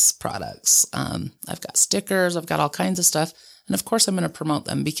Cannabis products. I've got stickers, I've got all kinds of stuff. And of course I'm going to promote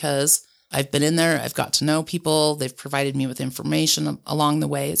them because I've been in there, I've got to know people, they've provided me with information along the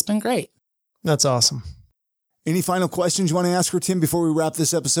way. It's been great. That's awesome. Any final questions you want to ask her, Tim, before we wrap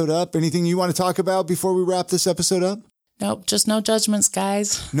this episode up? Anything you want to talk about before we wrap this episode up? Nope, just no judgments,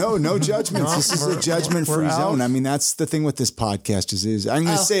 guys. No judgments. This is a judgment-free zone. I mean, that's the thing with this podcast is I'm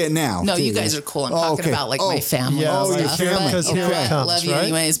going to say it now. No, you guys are cool. I'm talking about my family. Yeah, and your stuff. family. Because here it comes, love you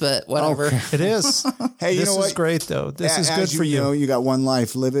anyways, but whatever. Okay. It is. Hey, this is great, though. This is good for you. You got one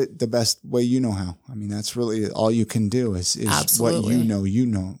life. Live it the best way you know how. I mean, that's really all you can do is Absolutely. what you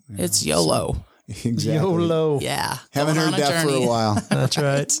know. It's YOLO. So, exactly. YOLO. Yeah. Haven't heard that for a while. That's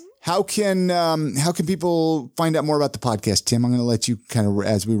right. How can people find out more about the podcast, Tim? I'm going to let you kind of,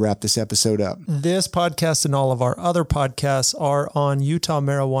 as we wrap this episode up. This podcast and all of our other podcasts are on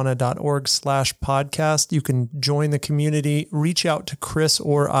utahmarijuana.org/podcast. You can join the community, reach out to Chris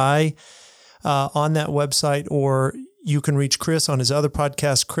or I, on that website, or you can reach Chris on his other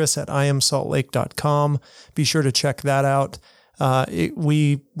podcast, chris@iamsaltlake.com. Be sure to check that out.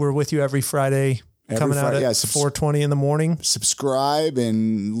 We're with you every Friday, coming out at 4:20 in the morning. Subscribe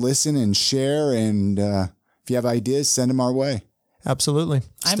and listen and share. And if you have ideas, send them our way. Absolutely.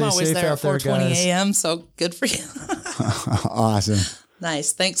 I'm always there at 4:20 a.m., so good for you. Awesome.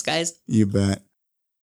 Nice. Thanks, guys. You bet.